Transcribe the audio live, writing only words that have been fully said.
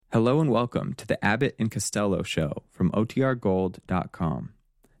Hello and welcome to the Abbott and Costello Show from OTRGold.com.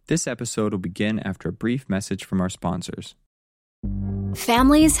 This episode will begin after a brief message from our sponsors.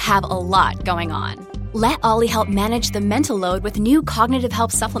 Families have a lot going on. Let Ollie help manage the mental load with new cognitive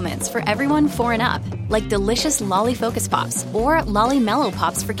help supplements for everyone 4 and up, like delicious Lolly Focus Pops or Lolly Mellow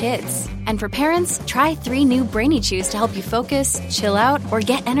Pops for kids. And for parents, try 3 new Brainy Chews to help you focus, chill out, or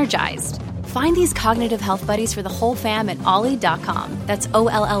get energized. Find these cognitive health buddies for the whole fam at ollie.com. That's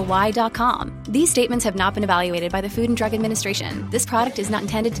OLLY.com. These statements have not been evaluated by the Food and Drug Administration. This product is not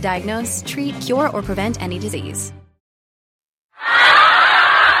intended to diagnose, treat, cure, or prevent any disease.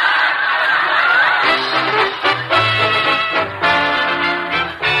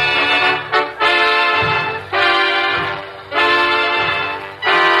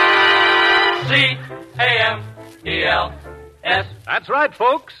 C-A-M-E-L-S. That's right,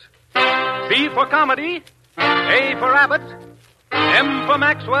 folks. C for comedy, A for Abbott, M for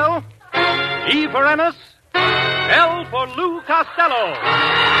Maxwell, E for Ennis, L for Lou Costello.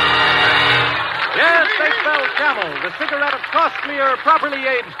 Yes, they spell Camel, the cigarette of costlier, properly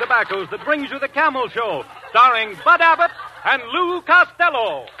aged tobaccos that brings you the Camel Show, starring Bud Abbott and Lou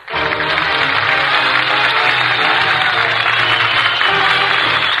Costello.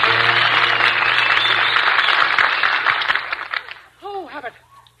 Oh,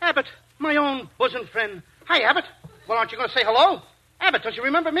 Abbott, my own bosom friend. Hi, Abbott. Well, aren't you going to say hello? Abbott, don't you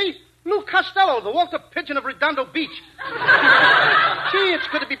remember me? Lou Costello, the Walter Pigeon of Redondo Beach. Gee, it's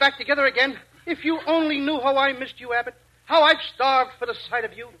good to be back together again. If you only knew how I missed you, Abbott. How I've starved for the sight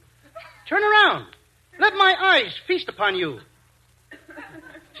of you. Turn around. Let my eyes feast upon you.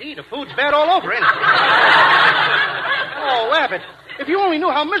 Gee, the food's bad all over, ain't it? Oh, Abbott, if you only knew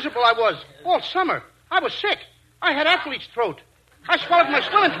how miserable I was all summer. I was sick. I had athlete's throat. I swallowed my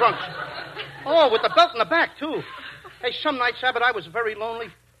swimming trunks. Oh, with the belt in the back, too. Hey, some nights, Abbott, I was very lonely.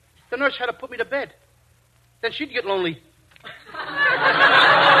 The nurse had to put me to bed. Then she'd get lonely.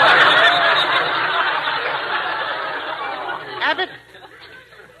 Abbott,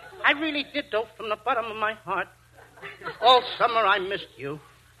 I really did, though, from the bottom of my heart. All summer I missed you.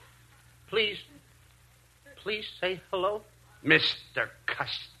 Please say hello. Mr.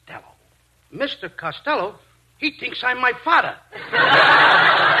 Costello. Mr. Costello? He thinks I'm my father.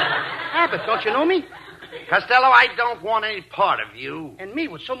 Abbott, don't you know me? Costello, I don't want any part of you. And me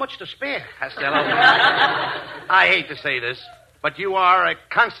with so much to spare. Costello, I hate to say this, but you are a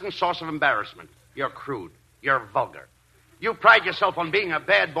constant source of embarrassment. You're crude. You're vulgar. You pride yourself on being a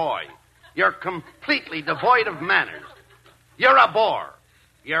bad boy. You're completely devoid of manners. You're a bore.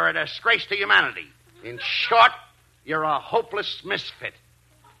 You're a disgrace to humanity. In short, you're a hopeless misfit.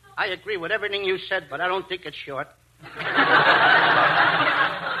 I agree with everything you said, but I don't think it's short.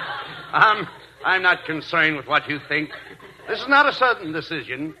 I'm not concerned with what you think. This is not a sudden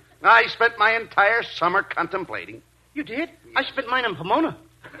decision. I spent my entire summer contemplating. You did? I spent mine in Pomona.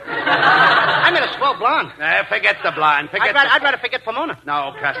 I met a swell blonde. Forget the blonde. I'd rather forget Pomona.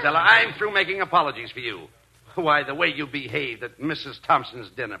 No, Costello, I'm through making apologies for you. Why, the way you behaved at Mrs. Thompson's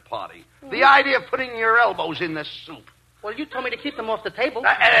dinner party. The idea of putting your elbows in the soup. Well, you told me to keep them off the table.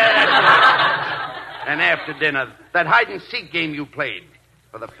 And after dinner, that hide-and-seek game you played.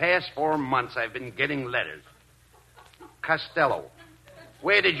 For the past 4 months, I've been getting letters. Costello,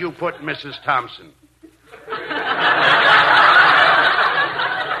 where did you put Mrs. Thompson?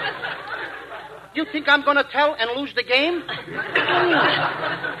 You think I'm going to tell and lose the game?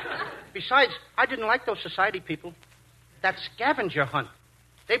 Besides, I didn't like those society people. That scavenger hunt.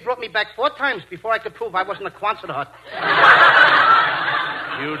 They brought me back 4 times before I could prove I wasn't a Quonset hut.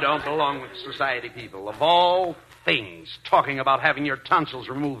 You don't belong with society people. Of all things, talking about having your tonsils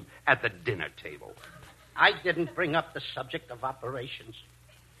removed at the dinner table. I didn't bring up the subject of operations.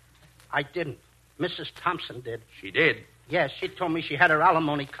 I didn't. Mrs. Thompson did. She did? Yes, she told me she had her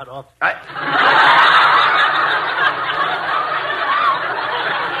alimony cut off.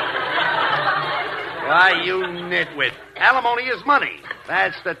 Why, you nitwit. Alimony is money.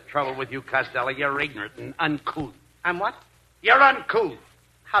 That's the trouble with you, Costello. You're ignorant and uncouth. I'm what? You're uncouth.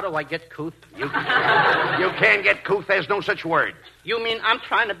 How do I get couth? You can't get couth. There's no such word. You mean I'm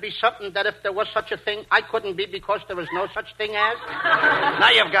trying to be something that if there was such a thing, I couldn't be because there was no such thing as? Now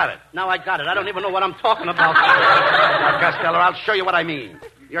you've got it. Now I got it. I don't even know what I'm talking about. Now, Costello, I'll show you what I mean.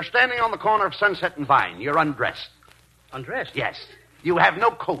 You're standing on the corner of Sunset and Vine. You're undressed. Undressed? Yes. You have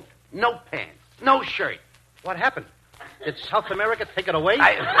no coat, no pants, no shirt. What happened? Did South America take it away?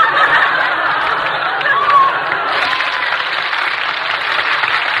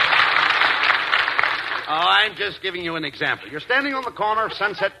 I'm just giving you an example. You're standing on the corner of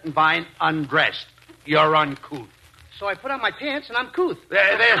Sunset and Vine undressed. You're uncouth. So I put on my pants and I'm couth.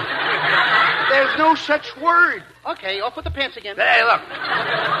 There's no such word. Okay, off with the pants again. Hey, look.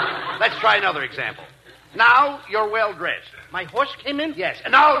 Let's try another example. Now you're well dressed. My horse came in? Yes.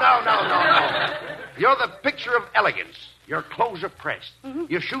 No. You're the picture of elegance. Your clothes are pressed. Mm-hmm.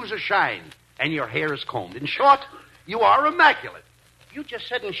 Your shoes are shined. And your hair is combed. In short, you are immaculate. You just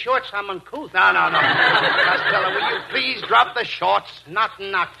said in shorts I'm uncouth. No. Costello, will you please drop the shorts? Not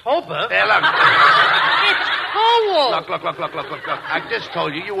in October. Hey, look. It's cold. Look. I just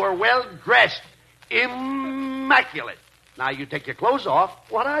told you were well dressed. Immaculate. Now you take your clothes off.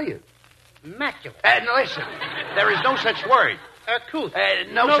 What are you? Immaculate. And listen, there is no such word. Couth.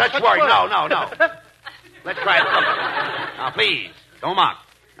 No such word. No. Let's try it. Look. Now, please, don't mock.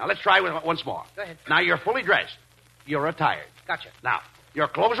 Now, let's try it once more. Go ahead. Now, you're fully dressed. You're attired. Gotcha. Now, your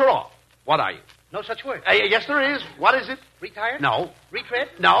clothes are off. What are you? No such word. Yes, there is. What is it? Retired? No. Retread?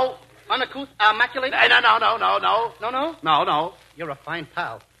 No. Uncouth? Immaculate? No. No? You're a fine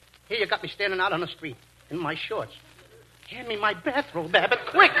pal. Here you got me standing out on the street in my shorts. Hand me my bathrobe, Abbott,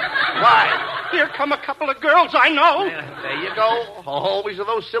 quick. Why? Here come a couple of girls I know. There you go. Always with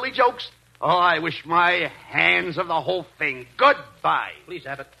those silly jokes. Oh, I wish my hands of the whole thing. Goodbye. Please,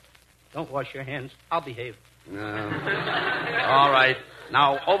 Abbott, don't wash your hands. I'll behave. All right.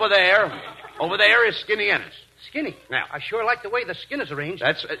 Now, over there is Skinny Ennis. Skinny? Yeah. I sure like the way the skin is arranged.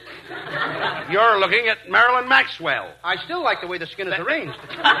 That's... you're looking at Marilyn Maxwell. I still like the way the skin is arranged.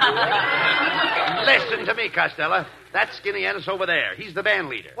 Listen to me, Costello. That's Skinny Ennis over there. He's the band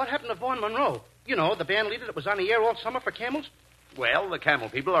leader. What happened to Vaughn Monroe? You know, the band leader that was on the air all summer for Camels? Well, the Camel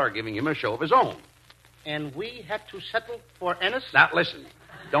people are giving him a show of his own. And we had to settle for Ennis? Now, listen.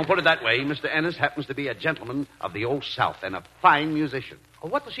 Don't put it that way. Mr. Ennis happens to be a gentleman of the old South and a fine musician.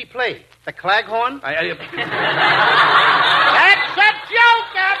 Well, what does he play? The claghorn? That's a joke,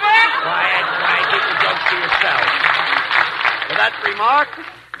 Abbott! Quiet. Keep the jokes to yourself. For that remark,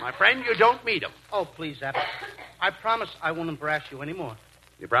 my friend, you don't meet him. Oh, please, Abbott. I promise I won't embarrass you anymore.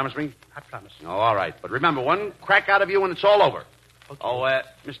 You promise me? I promise. Oh, all right. But remember, one crack out of you and it's all over. Okay. Oh,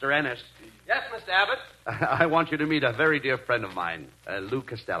 Mr. Ennis. Yes, Mr. Abbott? I want you to meet a very dear friend of mine, Lou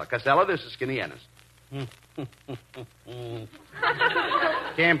Costello. Costello, this is Skinny Ennis.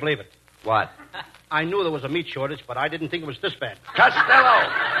 Can't believe it. What? I knew there was a meat shortage, but I didn't think it was this bad. Costello!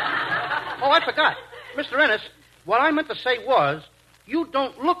 Oh, I forgot. Mr. Ennis, what I meant to say was, you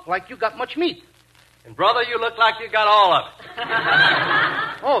don't look like you got much meat. And, brother, you look like you got all of it.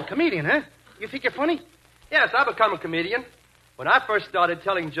 Oh, comedian, huh? You think you're funny? Yes, I've become a comedian. When I first started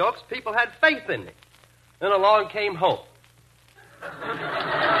telling jokes, people had faith in me. Then along came hope.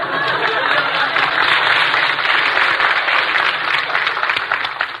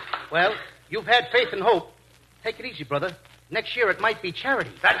 Well, you've had faith and hope. Take it easy, brother. Next year it might be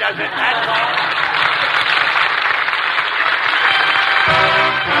charity. That does it. That's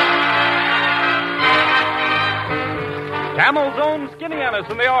all. Camel's own Skinny Ennis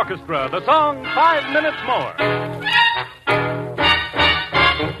and the orchestra. The song 5 Minutes More.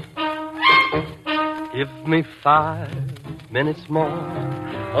 Give me 5 minutes more,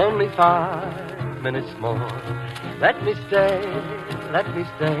 only 5 minutes more. Let me stay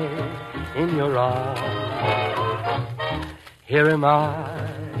in your arms. Here am I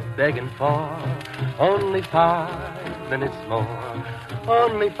begging for only 5 minutes more,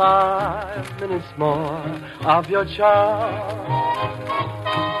 only 5 minutes more of your charm.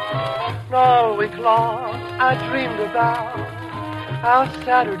 All week long I dreamed about our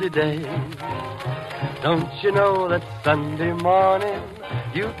Saturday days. Don't you know that Sunday morning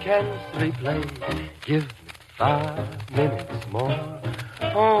you can sleep late? Give me 5 minutes more,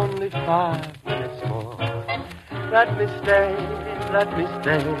 only 5 minutes more. Let me stay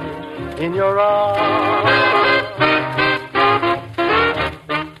in your arms.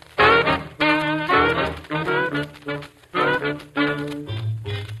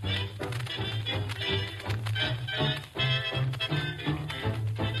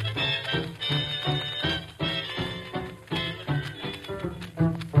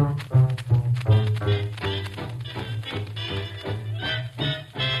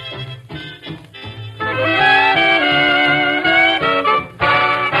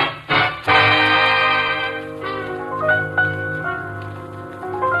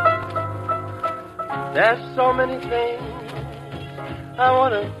 There's so many things I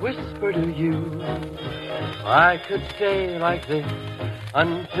want to whisper to you. I could stay like this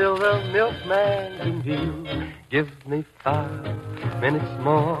until the milkman's in view. Give me 5 minutes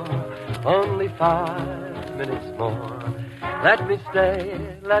more, only 5 minutes more. Let me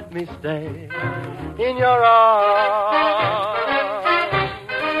stay in your arms.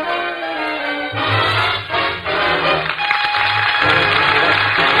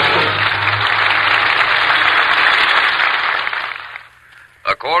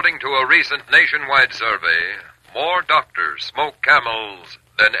 According to a recent nationwide survey, more doctors smoke Camels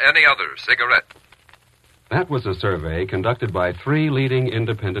than any other cigarette. That was a survey conducted by 3 leading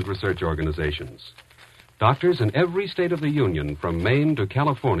independent research organizations. Doctors in every state of the Union, from Maine to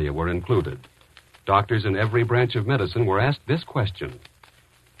California, were included. Doctors in every branch of medicine were asked this question.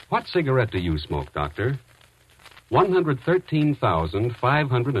 What cigarette do you smoke, doctor?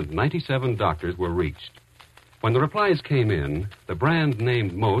 113,597 doctors were reached. When the replies came in, the brand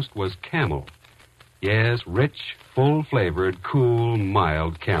named most was Camel. Yes, rich, full-flavored, cool,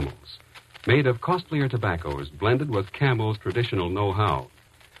 mild Camels. Made of costlier tobaccos, blended with Camel's traditional know-how.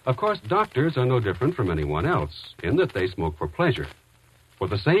 Of course, doctors are no different from anyone else, in that they smoke for pleasure. For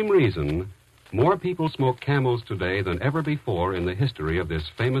the same reason, more people smoke Camels today than ever before in the history of this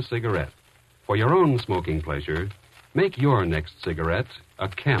famous cigarette. For your own smoking pleasure, make your next cigarette a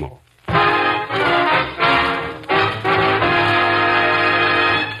Camel.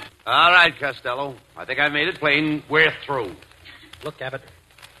 All right, Costello. I think I've made it plain. We're through. Look, Abbott,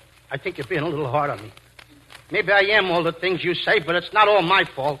 I think you're being a little hard on me. Maybe I am all the things you say, but it's not all my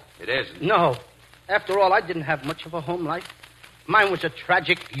fault. It isn't. No. After all, I didn't have much of a home life. Mine was a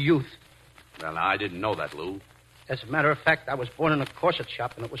tragic youth. Well, I didn't know that, Lou. As a matter of fact, I was born in a corset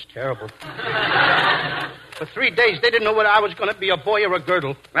shop, and it was terrible. For 3 days, they didn't know whether I was going to be a boy or a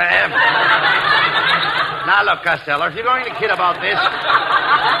girdle. Now, look, Costello, if you're going to kid about this...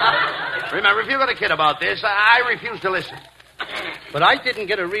 Remember, if you're going to kid about this, I refuse to listen. But I didn't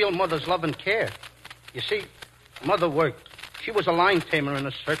get a real mother's love and care. You see, Mother worked. She was a lion tamer in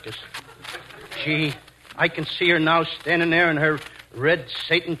a circus. I can see her now standing there in her red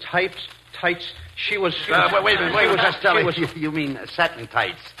Satan tights. She was... wait a minute, Costello. You mean satin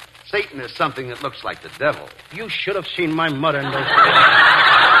tights. Satan is something that looks like the devil. You should have seen my mother in those...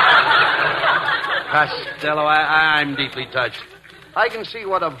 Costello, I'm deeply touched. I can see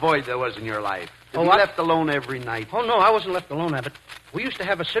what a void there was in your life. To be left alone every night. Oh, no, I wasn't left alone, Abbott. We used to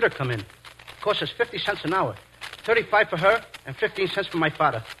have a sitter come in. Cost us 50 cents an hour. 35 for her and 15 cents for my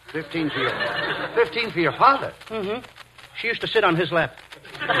father. 15 for your father? Mm-hmm. She used to sit on his lap.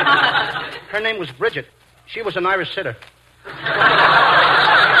 Her name was Bridget. She was an Irish sitter.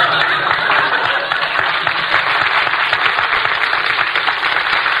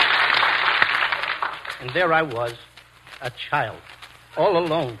 And there I was, a child, all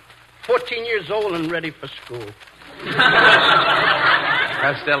alone, 14 years old and ready for school.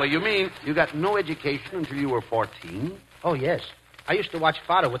 Costello, you mean you got no education until you were 14? Oh, yes. I used to watch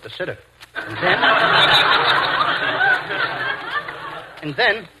Father with the sitter. And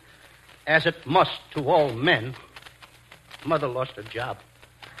then, as it must to all men, Mother lost her job.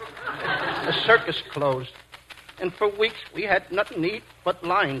 The circus closed. And for weeks, we had nothing to eat but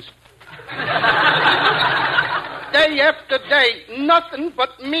lines. Day after day, nothing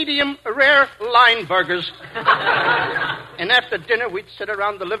but medium rare line burgers. And after dinner, we'd sit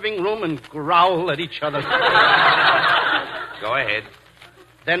around the living room and growl at each other. Go ahead.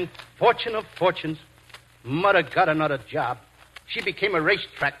 Then, fortune of fortunes, Mother got another job. She became a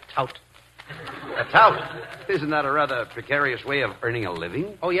racetrack tout. A tout? Isn't that a rather precarious way of earning a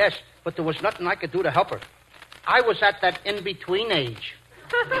living? Oh, yes, but there was nothing I could do to help her. I was at that in-between age.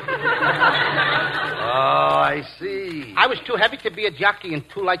 Oh, I see. I was too heavy to be a jockey and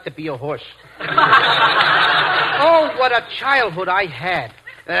too light to be a horse. Oh, what a childhood I had.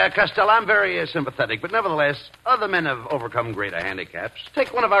 Costello, I'm very sympathetic, but nevertheless, other men have overcome greater handicaps.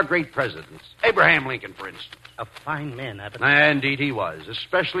 Take one of our great presidents, Abraham Lincoln, for instance. A fine man, Abbott. Indeed he was,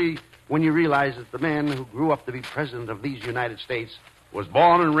 especially when you realize that the man who grew up to be president of these United States was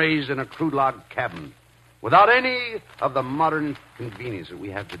born and raised in a crude log cabin without any of the modern convenience that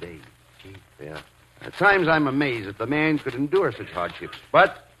we have today. Gee. Yeah. At times I'm amazed that the man could endure such hardships.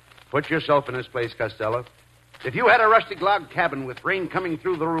 But put yourself in his place, Costello. If you had a rustic log cabin with rain coming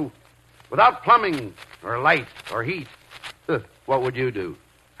through the roof, without plumbing or light or heat, what would you do?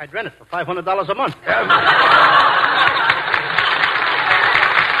 I'd rent it for $500 a month.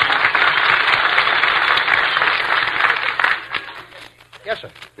 Yes, sir.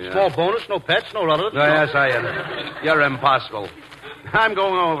 Yeah. Small bonus, no pets, no relatives. No, yes, I am. You're impossible. I'm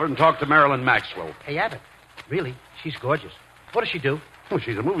going over and talk to Marilyn Maxwell. Hey, Abbott, really, she's gorgeous. What does she do? Oh,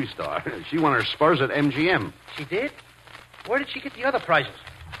 she's a movie star. She won her spurs at MGM. She did? Where did she get the other prizes?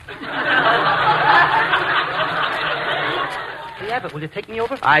 Hey, Abbott, will you take me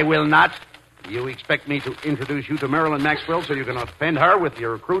over? I will not. You expect me to introduce you to Marilyn Maxwell so you can offend her with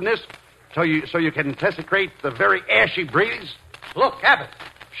your crudeness? So you can desecrate the very air she breathes? Look, Abbott,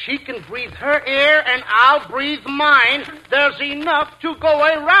 she can breathe her air and I'll breathe mine. There's enough to go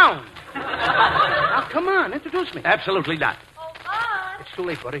around. Now, come on, introduce me. Absolutely not. Oh, Bud. It's It's too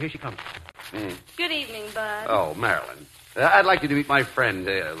late, Butter. Here she comes. Good evening, Bud. Oh, Marilyn. I'd like you to meet my friend,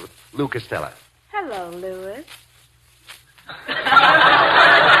 Lou Costello. Hello, Louis.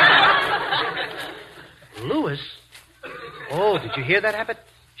 Louis? Oh, did you hear that, Abbott?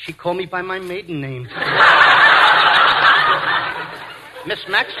 She called me by my maiden name. Miss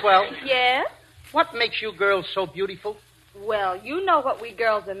Maxwell. Yes? What makes you girls so beautiful? Well, you know what we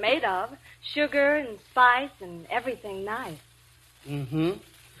girls are made of. Sugar and spice and everything nice. Mm-hmm.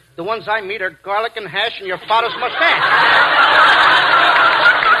 The ones I meet are garlic and hash and your father's mustache.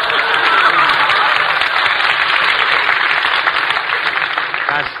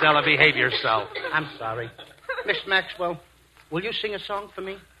 Costello, behave yourself. I'm sorry. Miss Maxwell, will you sing a song for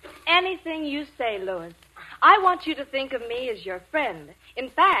me? Anything you say, Louis. I want you to think of me as your friend. In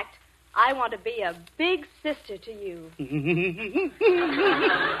fact, I want to be a big sister to you.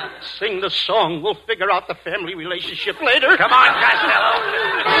 Sing the song. We'll figure out the family relationship later. Come on, Costello.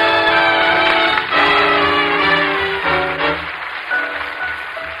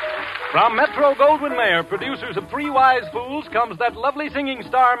 From Metro-Goldwyn-Mayer, producers of Three Wise Fools, comes that lovely singing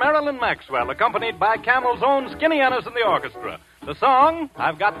star Marilyn Maxwell, accompanied by Camel's own Skinny Ennis and the orchestra. The song,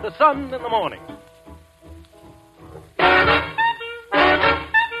 I've Got the Sun in the Morning.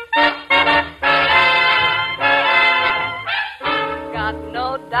 Got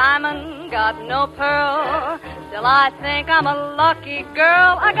no diamond, got no pearl. Still I think I'm a lucky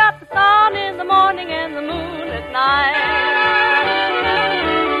girl. I got the sun in the morning and the moon at night.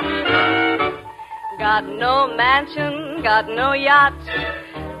 Got no mansion, got no yacht.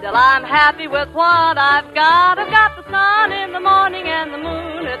 Still I'm happy with what I've got. I've got the sun in the morning and the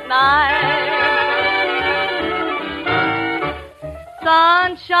moon at night.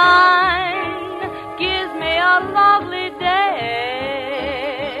 Sunshine gives me a lovely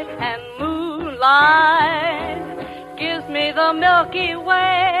day, and moonlight gives me the Milky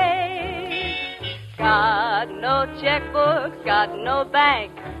Way. Got no checkbooks, got no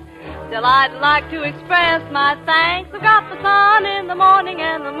bank. Still I'd like to express my thanks. I've got the sun in the morning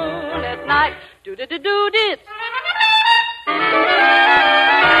and the moon at night. Do-do-do-do-dit.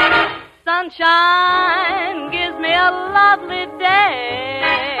 Sunshine gives me a lovely day.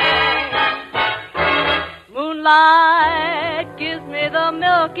 Moonlight gives me the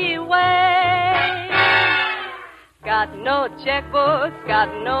Milky Way. Got no checkbooks, got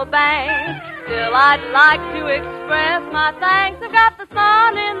no bank. Still I'd like to express my thanks. I've got the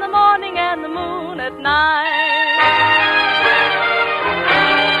sun in the morning and the moon at night.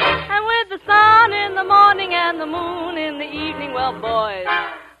 And with the sun in the morning and the moon in the evening, well, boys,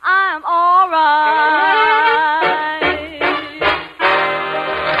 I'm all right.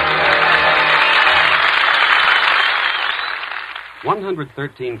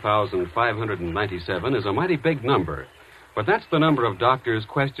 113,597 is a mighty big number, but that's the number of doctors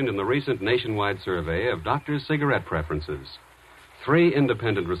questioned in the recent nationwide survey of doctors' cigarette preferences. 3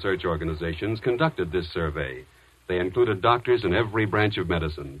 independent research organizations conducted this survey. They included doctors in every branch of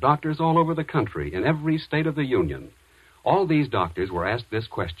medicine, doctors all over the country, in every state of the Union. All these doctors were asked this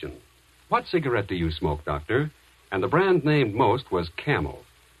question: what cigarette do you smoke, doctor? And the brand named most was Camel.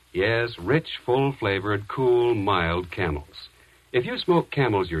 Yes, rich, full-flavored, cool, mild Camels. If you smoke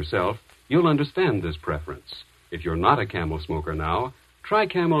Camels yourself, you'll understand this preference. If you're not a Camel smoker now, try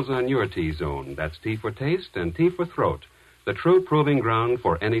Camels on your T-zone. That's T for taste and T for throat, the true proving ground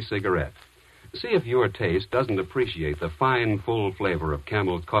for any cigarette. See if your taste doesn't appreciate the fine, full flavor of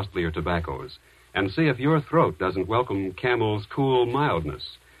Camel's costlier tobaccos, and see if your throat doesn't welcome Camel's cool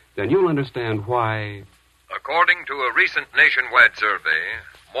mildness. Then you'll understand why... According to a recent nationwide survey,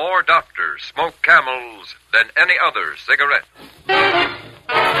 more doctors smoke Camels than any other cigarette.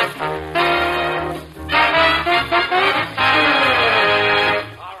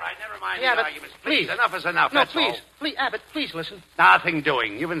 All right, never mind Yeah, the but arguments. please. Enough is enough, No, that's please. all. Please, Abbott, please listen. Nothing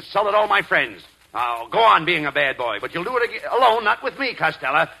doing. You've insulted all my friends. Now, go on being a bad boy, but you'll do it alone, not with me,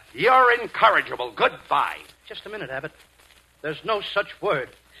 Costello. You're incorrigible. Goodbye. Just a minute, Abbott. There's no such word.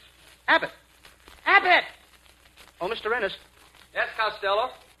 Abbott! Abbott! Oh, Mr. Ennis, Yes, Costello?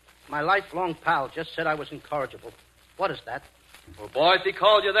 my lifelong pal just said I was incorrigible. What is that? Well, boy, if he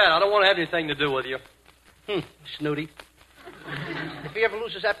called you that, I don't want to have anything to do with you. Snooty. If he ever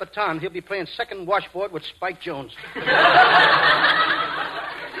loses that baton, he'll be playing second washboard with Spike Jones.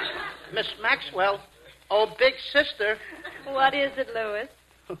 Miss Maxwell. Oh, big sister. What is it, Louis?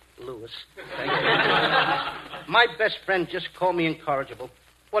 Louis. Thank you. My best friend just called me incorrigible.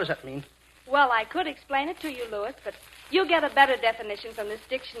 What does that mean? Well, I could explain it to you, Louis, but you'll get a better definition from this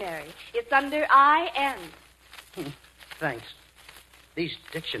dictionary. It's under I-N. Thanks. These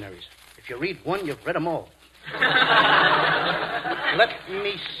dictionaries. If you read one, you've read them all. Let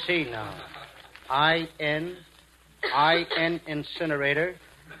me see now. I-N incinerator.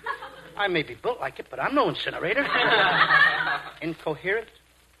 I may be built like it, but I'm no incinerator. Incoherent?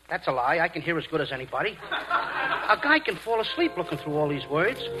 That's a lie. I can hear as good as anybody. A guy can fall asleep looking through all these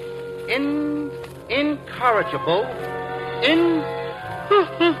words. Incorrigible.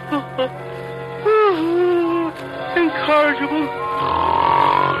 Incorrigible.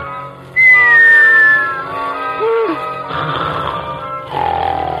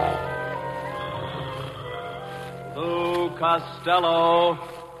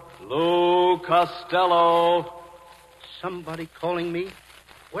 Lou Costello. Somebody calling me?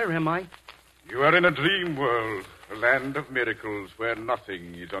 Where am I? You are in a dream world, a land of miracles where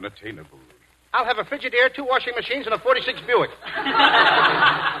nothing is unattainable. I'll have a Frigidaire, 2 washing machines, and a 46 Buick.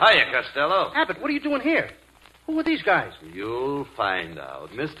 Hiya, Costello. Abbott, what are you doing here? Who are these guys? You'll find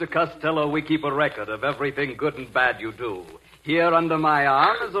out. Mr. Costello, we keep a record of everything good and bad you do. Here under my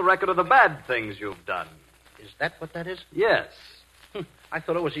arm is a record of the bad things you've done. Is that what that is? Yes. I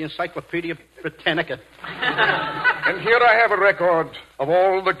thought it was the Encyclopedia Britannica. And here I have a record of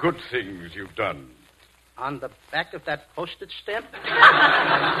all the good things you've done. On the back of that postage stamp?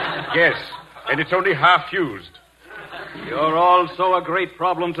 Yes, and it's only half used. You're also a great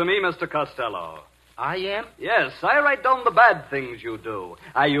problem to me, Mr. Costello. I am? Yes, I write down the bad things you do.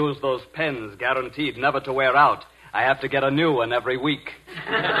 I use those pens guaranteed never to wear out. I have to get a new one every week.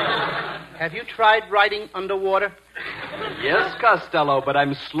 Have you tried writing underwater? Yes, Costello, but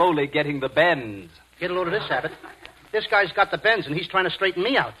I'm slowly getting the bends. Get a load of this, Abbott. This guy's got the bends, and he's trying to straighten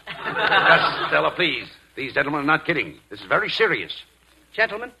me out. Costello, please. These gentlemen are not kidding. This is very serious.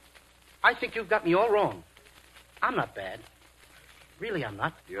 Gentlemen, I think you've got me all wrong. I'm not bad. Really, I'm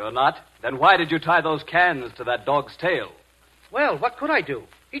not. You're not? Then why did you tie those cans to that dog's tail? Well, what could I do?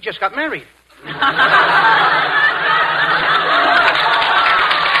 He just got married.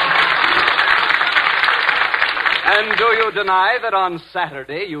 And do you deny that on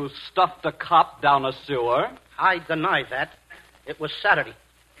Saturday you stuffed a cop down a sewer? I deny that. It was Saturday.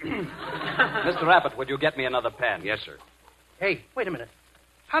 Mr. Abbott, would you get me another pen? Yes, sir. Hey, wait a minute.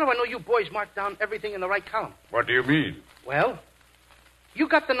 How do I know you boys marked down everything in the right column? What do you mean? Well, you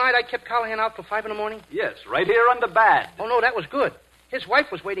got the night I kept Callahan out till 5 a.m? Yes, right here under bad. Oh, no, that was good. His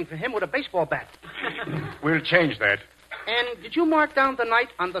wife was waiting for him with a baseball bat. We'll change that. And did you mark down the night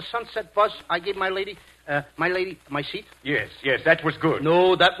on the Sunset bus I gave my lady my seat? Yes, that was good.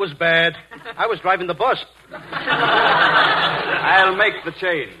 No, that was bad. I was driving the bus. I'll make the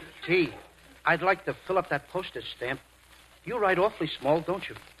change. Gee, I'd like to fill up that postage stamp. You write awfully small, don't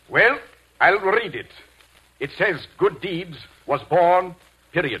you? Well, I'll read it. It says, good deeds was born,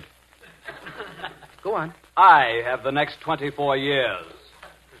 period. Go on. I have the next 24 years.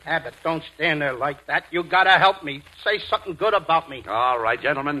 Abbott, don't stand there like that. You gotta help me. Say something good about me. All right,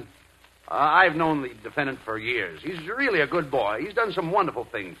 gentlemen. I've known the defendant for years. He's really a good boy. He's done some wonderful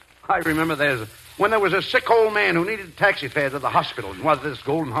things. I remember when there was a sick old man who needed a taxi fare to the hospital. And what did this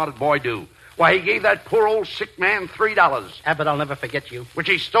golden-hearted boy do? Why, he gave that poor old sick man $3. Abbott, I'll never forget you. Which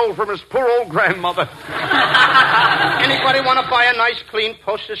he stole from his poor old grandmother. Anybody want to buy a nice, clean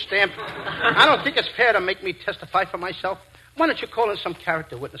postage stamp? I don't think it's fair to make me testify for myself. Why don't you call in some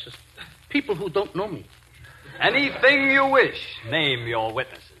character witnesses? People who don't know me. Anything you wish. Name your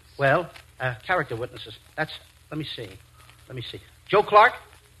witnesses. Well, character witnesses. Let me see. Joe Clark?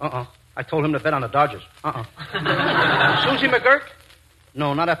 I told him to bet on the Dodgers. Susie McGurk?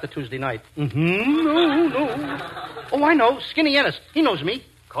 No, not after Tuesday night. No. Oh, I know. Skinny Ennis. He knows me.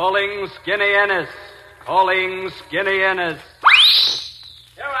 Calling Skinny Ennis. Here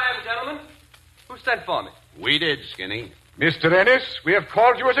I am, gentlemen. Who sent for me? We did, Skinny. Mr. Ennis, we have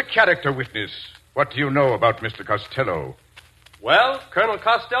called you as a character witness. What do you know about Mr. Costello? Well, Colonel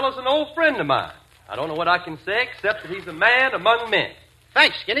Costello's an old friend of mine. I don't know what I can say except that he's a man among men.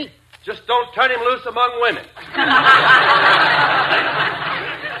 Thanks, Skinny. Just don't turn him loose among women.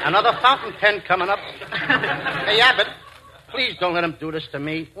 Another fountain pen coming up. Hey, Abbott, please don't let him do this to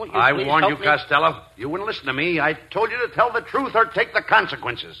me. Won't you I please warned help you, me? Costello. You wouldn't listen to me. I told you to tell the truth or take the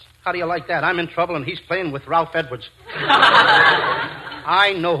consequences. How do you like that? I'm in trouble and he's playing with Ralph Edwards.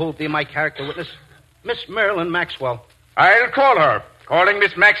 I know who'll be my character witness. Miss Marilyn Maxwell. I'll call her. Calling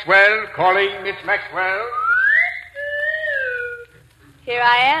Miss Maxwell. Here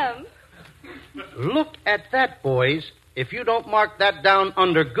I am. Look at that, boys. If you don't mark that down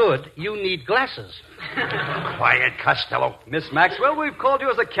under good, you need glasses. Quiet, Costello. Miss Maxwell, we've called you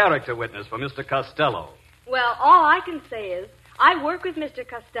as a character witness for Mr. Costello. Well, all I can say is I work with Mr.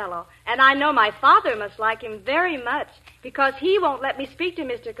 Costello, and I know my father must like him very much because he won't let me speak to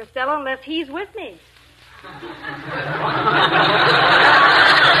Mr. Costello unless he's with me.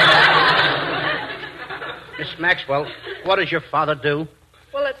 Miss Maxwell, what does your father do?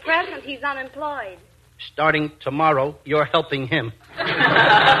 Well, at present, he's unemployed. Starting tomorrow, you're helping him.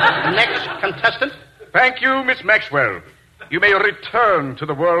 Next contestant. Thank you, Miss Maxwell. You may return to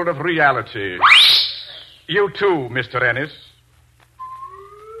the world of reality. You too, Mr. Ennis.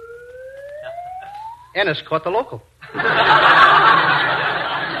 Ennis caught the local.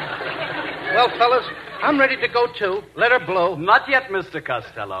 Well, fellas, I'm ready to go, too. Let her blow. Not yet, Mr.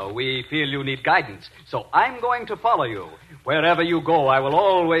 Costello. We feel you need guidance, so I'm going to follow you. Wherever you go, I will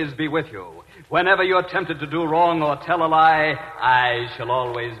always be with you. Whenever you're tempted to do wrong or tell a lie, I shall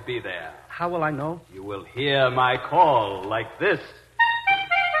always be there. How will I know? You will hear my call like this.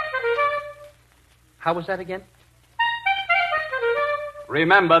 How was that again?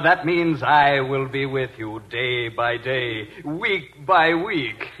 Remember, that means I will be with you day by day, week by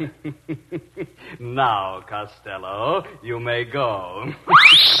week. Now, Costello, you may go.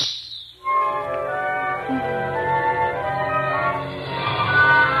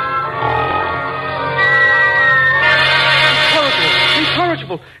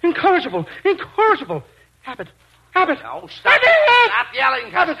 Incorrigible. Abbott. Oh, stop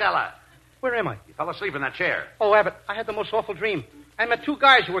yelling, Costello. Where am I? You fell asleep in that chair. Oh, Abbott, I had the most awful dream. I met two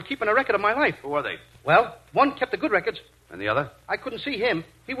guys who were keeping a record of my life. Who were they? Well, one kept the good records. And the other? I couldn't see him.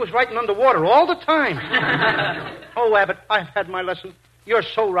 He was writing underwater all the time. Oh, Abbott, I've had my lesson. You're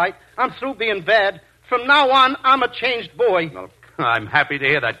so right. I'm through being bad. From now on, I'm a changed boy. Well, I'm happy to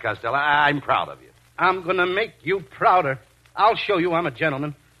hear that, Costello. I'm proud of you. I'm going to make you prouder. I'll show you I'm a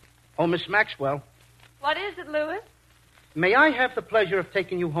gentleman. Oh, Miss Maxwell. What is it, Louis? May I have the pleasure of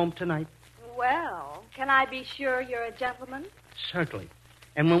taking you home tonight? Well, can I be sure you're a gentleman? Certainly.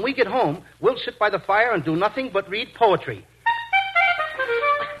 And when we get home, we'll sit by the fire and do nothing but read poetry.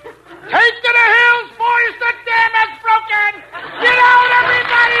 Take to the hills, boys! The dam has broken! Get out,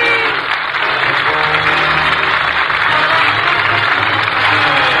 everybody!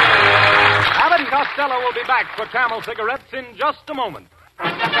 Abbott and Costello will be back for Camel cigarettes in just a moment.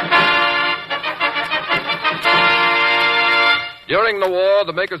 During the war,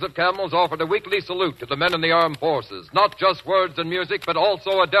 the makers of Camels offered a weekly salute to the men in the armed forces. Not just words and music, but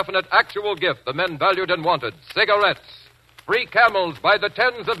also a definite actual gift the men valued and wanted. Cigarettes. Free Camels by the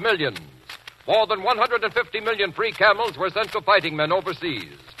tens of millions. More than 150 million free Camels were sent to fighting men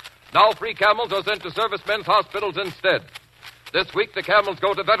overseas. Now free Camels are sent to servicemen's hospitals instead. This week, the Camels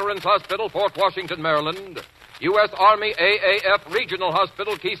go to Veterans Hospital, Fort Washington, Maryland, U.S. Army AAF Regional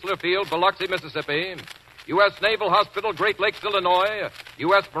Hospital, Keesler Field, Biloxi, Mississippi, U.S. Naval Hospital, Great Lakes, Illinois,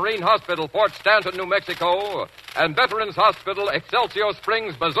 U.S. Marine Hospital, Fort Stanton, New Mexico, and Veterans Hospital, Excelsior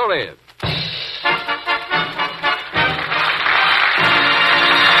Springs, Missouri.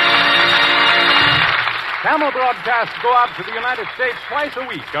 Camel broadcasts go out to the United States twice a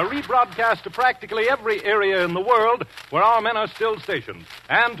week, a rebroadcast to practically every area in the world where our men are still stationed,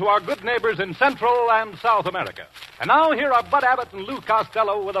 and to our good neighbors in Central and South America. And now here are Bud Abbott and Lou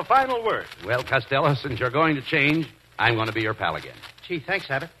Costello with a final word. Well, Costello, since you're going to change, I'm going to be your pal again. Gee, thanks,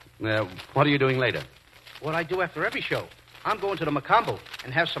 Abbott. What are you doing later? What I do after every show. I'm going to the Macombo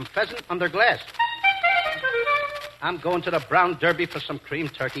and have some pheasant under glass. I'm going to the Brown Derby for some cream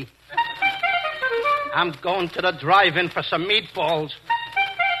turkey. I'm going to the drive-in for some meatballs.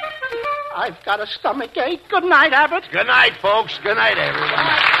 I've got a stomach ache. Good night, Abbott. Good night, folks. Good night, everyone.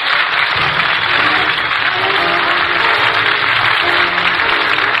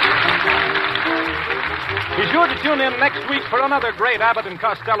 Be sure to tune in next week for another great Abbott and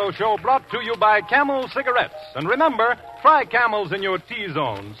Costello show brought to you by Camel Cigarettes. And remember, try Camels in your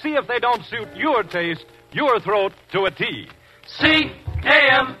T-zone. See if they don't suit your taste, your throat to a T.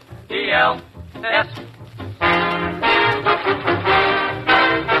 C-A-M-E-L. Yes.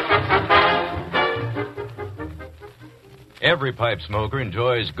 Every pipe smoker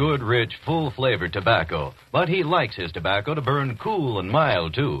enjoys good, rich, full-flavored tobacco, but he likes his tobacco to burn cool and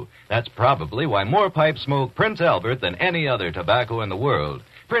mild, too. That's probably why more pipes smoke Prince Albert than any other tobacco in the world.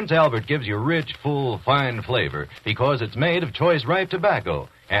 Prince Albert gives you rich, full, fine flavor because it's made of choice ripe tobacco,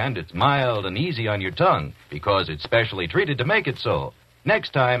 and it's mild and easy on your tongue because it's specially treated to make it so.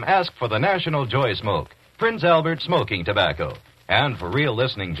 Next time, ask for the National Joy Smoke, Prince Albert smoking tobacco. And for real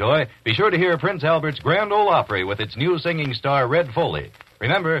listening joy, be sure to hear Prince Albert's Grand Ole Opry with its new singing star, Red Foley.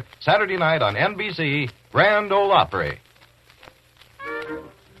 Remember, Saturday night on NBC, Grand Ole Opry.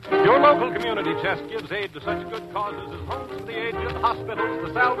 You're local community chest gives aid to such good causes as Homes for the Aged, hospitals,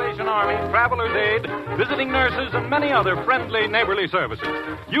 the Salvation Army, Travelers Aid, visiting nurses, and many other friendly, neighborly services.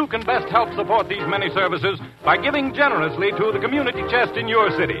 You can best help support these many services by giving generously to the community chest in your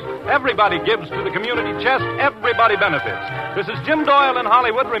city. Everybody gives to the community chest. Everybody benefits. This is Jim Doyle in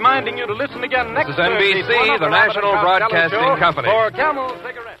Hollywood reminding you to listen again next This is NBC, Thursday, the National Broadcasting Company. For Camel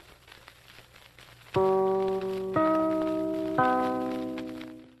Cigarettes.